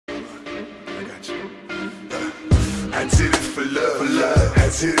I did it for love, I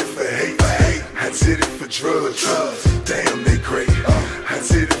did it for hate, I did it for drugs, damn they great. I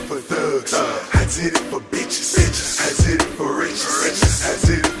did it for thugs, I did it for bitches, I did it for riches, I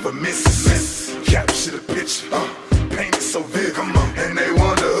did it for misses. Capture the picture, paint it so vivid, and they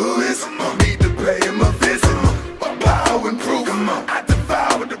wonder who is him. Need to pay him a visit. Power and proof, I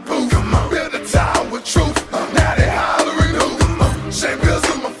devoured the booth, build a tower with truth. Now they hollering who? J-Bills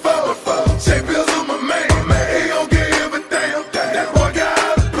on my phone, J-Bills on my man. He gon' give a damn. That boy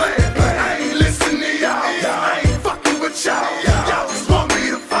got a plan. I ain't listening to y'all. I ain't fucking with y'all. Y'all just want me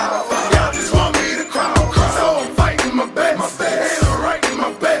to fall. Y'all just want me to crawl. So I'm fighting my best, and I'm writing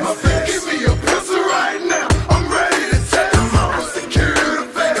my best. Give me a pistol right now. I'm ready to test. I'm secure the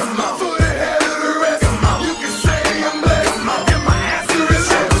best. For the head of the rest. You can say I'm blessed. And my answer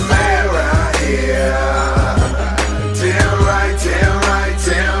is I'm man right here. Damn right, damn right,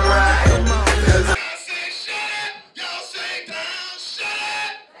 damn right. Y'all say shut it. Y'all say down. Shut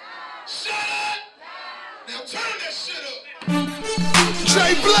it. Shut it. Now turn that shit up.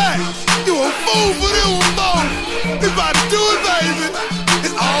 Jblunt, you a fool for this one, boy. We about to do it, baby.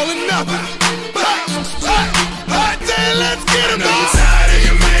 It's all or nothing. Damn, let's get it, I know boy. you're tired of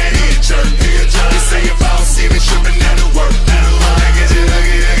your man, he a jerk, You say your boss, see me tripping, that'll work, I get you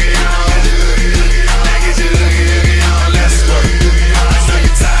looky, I get you looky, let's work. I know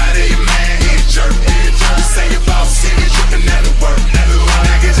you're tired of your man, he a jerk, You say your boss, see me tripping, that'll work,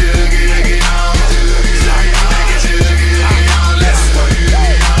 I get you looky, I get you looky, let's work.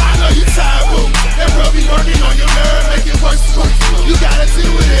 I know you tired, boo. That bro be working on your nerve, make it worse, too. You gotta deal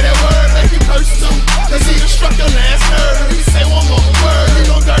with it, that word make it worse, too. Cause he done struck your last nerve. If you say one more word, he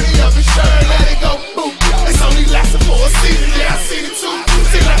gon' dirty up his shirt. Let it go, boo. It's only lasting for a season, yeah, I seen it too.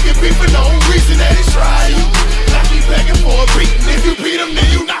 Seem like it be for no reason that he's trying you. Like he begging for a beat. If you beat him, then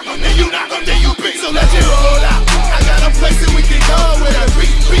you knock him, then you knock him, then you beat. So let it roll out. I got a place that we can go with a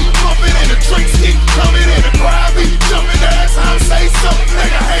beat, bumping in the drinks, keep coming in the crowd, beat jumping every time say so.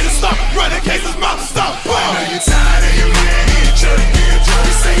 Make a hater stop, running cases, mouth stop. I know you're tired of your man, he a jerk,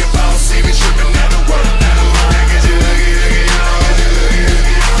 You say your boss, see me tripping, that'll work, I get you looky,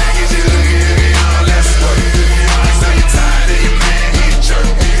 I get you looky, let's work. I know you're tired of your man, he a jerk,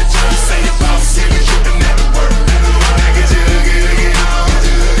 You say your boss, see me tripping, that'll work, I get you looky,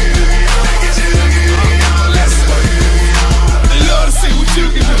 I get you looky, let's work. They love to see what you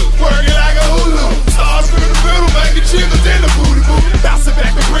can do. Working like a hula. Stars in the middle, making jiggles in the booty boo. Bouncing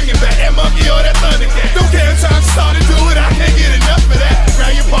back and bringing back that monkey or that thundercat. Don't care if time to start to do it, I can't get enough of that.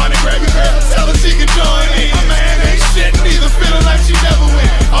 Grab your partner, grab your girl, tell her she can join in. My man ain't shit neither, feeling like she never win.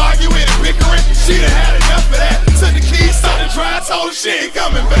 Arguing and bickering, she done had enough of that. Took the keys, started trying, told her she ain't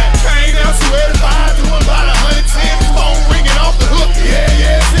coming back. Came down to 85, doing about 110. Phone ringing off the hook, yeah,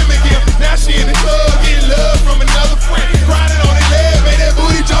 it's him again. Now she in the club, getting love from another friend. Grinding on his leg, made that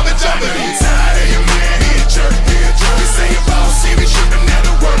booty jumping. I know you're tired of your man, he a jerk, You say your boss, see me tripping,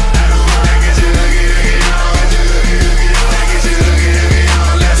 that'll work, I get you looky, I get you looky,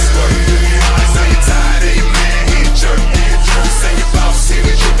 let's work. I know you're tired of your man, he a jerk, You say your boss, see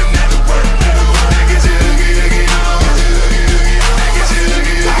me tripping, that'll work, I get you looky, I get you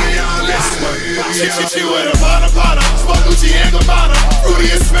looky, let's work. She with a Bonapana, smoke Gucci and Gabbana, fruity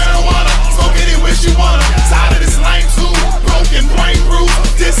as marijuana, smoke any wish you wanna. Tired of this lame too, broken brain bruise,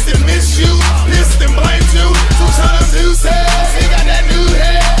 distant miss you, pissed and blamed you. 2 times new says, he got that new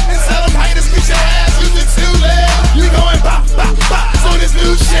head, and tell them haters get your ass using 2 legs. You going bop, bop, bop, on this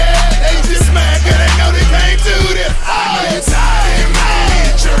new shit. They just mad cause they know they can't do this. I know you're tired of your man, he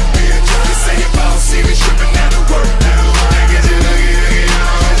a jerk, You say your boss, see me tripping, that'll work, I get you looky,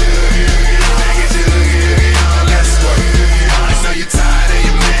 I get you looky, let's work. I know you're tired of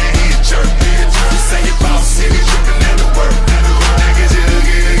your man, he a jerk, You say your boss, see me tripping, that'll work, I get you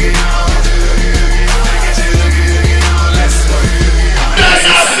looky, I get you looky, let's work.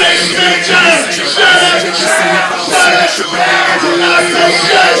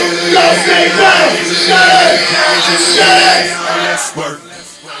 Let's work.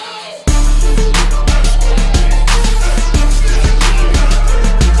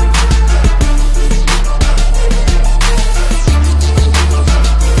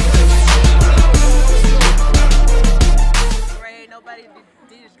 Nobody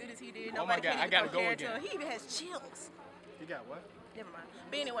did as good as he did. Oh my God, I gotta go again. He even has chills. You got what? Never mind.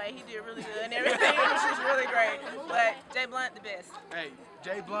 But anyway, he did really good and everything. It was just really great. But Jblunt, the best. Hey,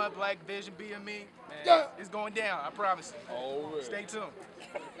 Jblunt, Black Vision, BME, man, it's going down, I promise. Oh, really? Stay tuned.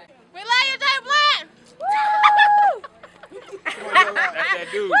 We love you, Jblunt! That's that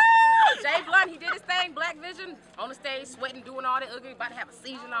dude. Jblunt, he did his thing, Black Vision, on the stage, sweating, doing all that ugly, about to have a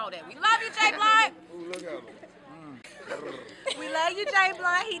seizure and all that. We love you, Jblunt! Ooh, look at him. We love you,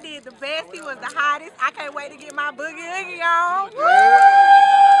 Jblunt. He did the best. He was the hottest. I can't wait to get my boogie oogie on.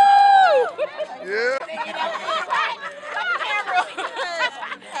 Yeah.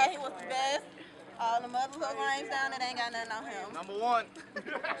 Hey, he was the best. All the other little lames down there ain't got nothing on him. Number one.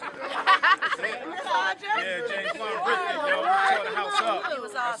 Yeah, James Blunt ripped it, yo. Tore the house up. He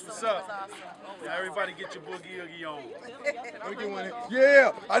was awesome. What's up? Now everybody get your boogie oogie on. Let me get one in.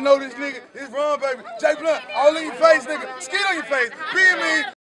 Yeah, I know this nigga. It's wrong, baby. Jblunt, all in your face, nigga. Skin on your face. Being me.